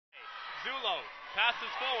Zulo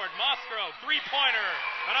passes forward. Musgrove, three-pointer,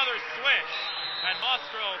 another swish. And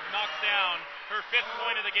Musgrove knocks down her 5th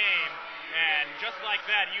point of the game. And just like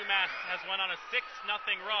that, UMass has went on a 6-0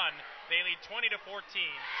 run. They lead 20-14.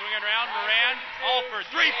 Swinging around, Moran, Alford,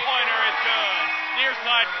 three-pointer is good. Near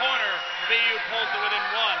side corner, BU pulls it within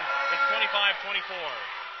one. It's 25-24.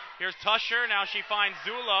 Here's Tusher, now she finds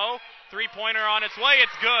Zulo. Three-pointer on its way,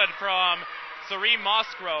 it's good from Sari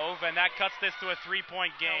Musgrove, and that cuts this to a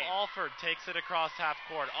 3-point game. Now Alford takes it across half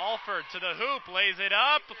court. Alford to the hoop, lays it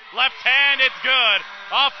up. Left hand, it's good.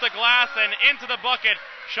 Off the glass and into the bucket.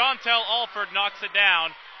 Chantel Alford knocks it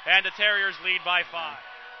down, and the Terriers lead by 5.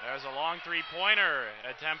 There's a long three-pointer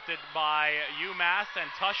attempted by UMass, and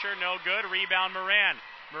Tusher no good. Rebound Moran.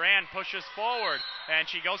 Moran pushes forward, and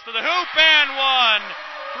she goes to the hoop and one.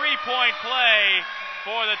 3-point play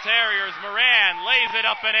for the Terriers. Moran lays it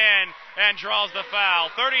up and in and draws the foul.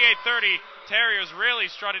 38-30. Terriers really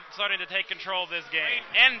starting to take control of this game.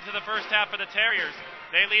 End to the first half of the Terriers.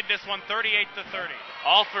 They lead this one 38-30.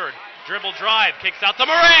 Alford, dribble drive, kicks out to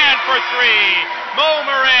Moran for three. Mo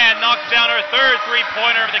Moran knocks down her 3rd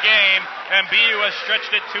three-pointer of the game, and BU has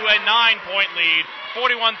stretched it to a 9-point lead.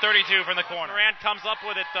 41-32 from the corner. Moran comes up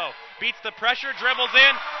with it though. Beats the pressure, dribbles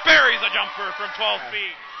in, buries a jumper from 12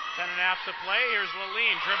 feet. 10.5 to play. Here's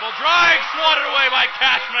Laline. Dribble drive, swatted away by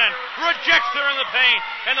Cashman. Rejects her in the paint,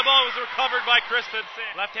 and the ball was recovered by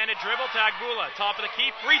Christensen. Left-handed dribble to Agbula. Top of the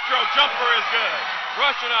key. Free throw jumper is good.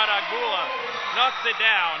 Rushanat Agbula knocks it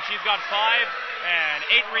down. She's got 5 and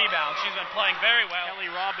 8 rebounds. She's been playing very well.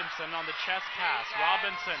 Kelly Robinson on the chest pass.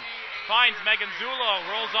 Robinson finds Megan Zulo,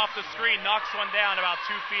 rolls off the screen, knocks one down about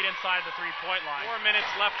 2 feet inside the 3-point line. 4 minutes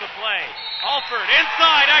left to play. Alford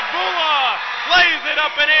inside, Agbula lays it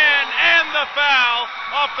up and in, and the foul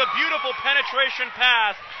off the beautiful penetration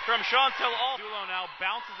pass from Chantel Alford. Zulo now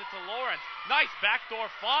bounces it to Lawrence. Nice backdoor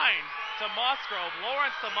find to Musgrove.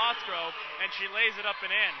 Lawrence to Musgrove, and she lays it up and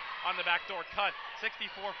in on the backdoor cut.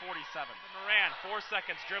 64-47. Moran, 4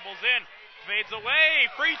 seconds, dribbles in, fades away,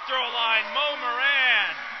 free throw line, Mo Moran.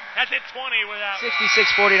 Has hit 20 without.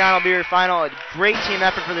 66-49 will be your final. A great team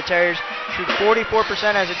effort for the Terriers. Shoot 44%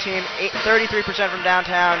 as a team, 33% from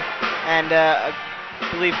downtown, and I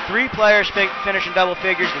believe 3 players finish in double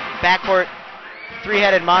figures. The backcourt,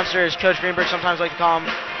 3-headed monster, as Coach Greenberg sometimes like to call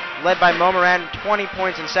him, led by Mo Moran, 20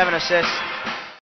 points and 7 assists.